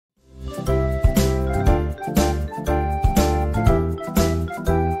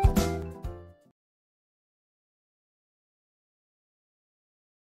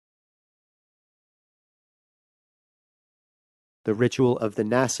The ritual of the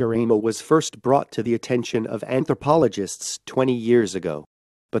Nacirema was first brought to the attention of anthropologists 20 years ago,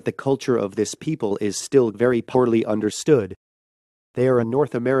 but the culture of this people is still very poorly understood. They are a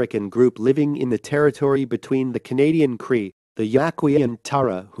North American group living in the territory between the Canadian Cree, the Yaqui and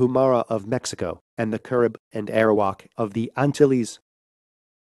Tarahumara of Mexico, and the Carib and Arawak of the Antilles.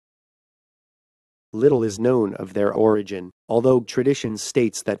 Little is known of their origin, although tradition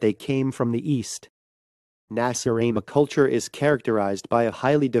states that they came from the east. Nacirema culture is characterized by a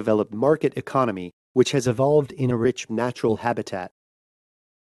highly developed market economy, which has evolved in a rich natural habitat.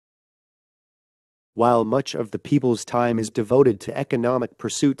 While much of the people's time is devoted to economic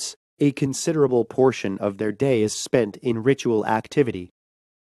pursuits, a considerable portion of their day is spent in ritual activity.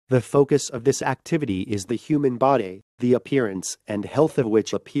 The focus of this activity is the human body, the appearance and health of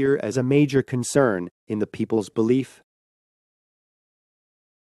which appear as a major concern in the people's belief.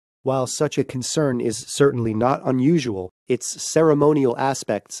 While such a concern is certainly not unusual, its ceremonial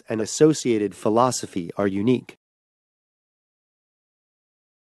aspects and associated philosophy are unique.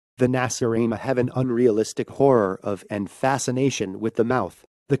 The Nacirema have an unrealistic horror of and fascination with the mouth,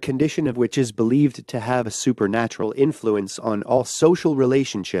 the condition of which is believed to have a supernatural influence on all social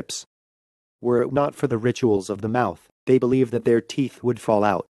relationships. Were it not for the rituals of the mouth, they believe that their teeth would fall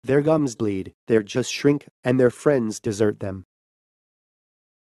out, their gums bleed, their jaws shrink, and their friends desert them.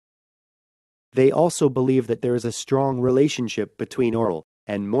 They also believe that there is a strong relationship between oral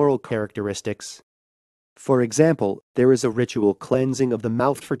and moral characteristics. For example, there is a ritual cleansing of the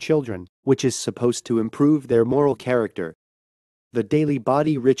mouth for children, which is supposed to improve their moral character. The daily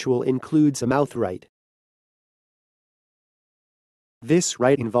body ritual includes a mouth-rite. This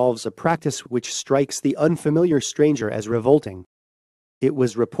rite involves a practice which strikes the unfamiliar stranger as revolting. It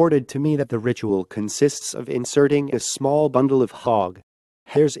was reported to me that the ritual consists of inserting a small bundle of hog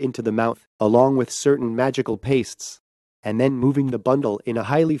hairs into the mouth, along with certain magical pastes, and then moving the bundle in a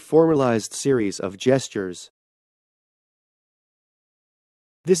highly formalized series of gestures.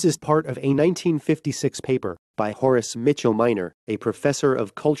 This is part of a 1956 paper by Horace Mitchell Miner, a professor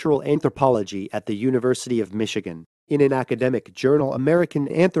of cultural anthropology at the University of Michigan, in an academic journal,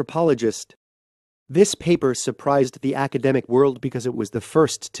 American Anthropologist. This paper surprised the academic world because it was the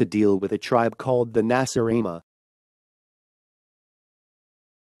first to deal with a tribe called the Nacirema.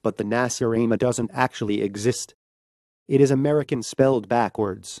 But the Nacirema doesn't actually exist. It is American spelled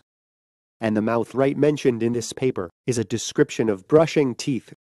backwards. And the mouth-rite mentioned in this paper is a description of brushing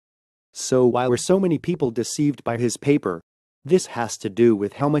teeth. So why were so many people deceived by his paper? This has to do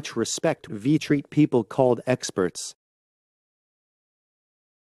with how much respect we treat people called experts.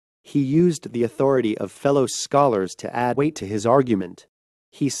 He used the authority of fellow scholars to add weight to his argument.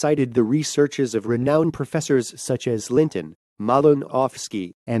 He cited the researches of renowned professors such as Linton,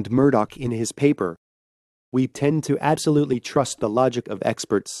 Malinowski, and Murdock in his paper. We tend to absolutely trust the logic of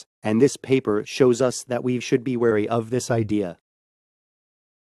experts, and this paper shows us that we should be wary of this idea.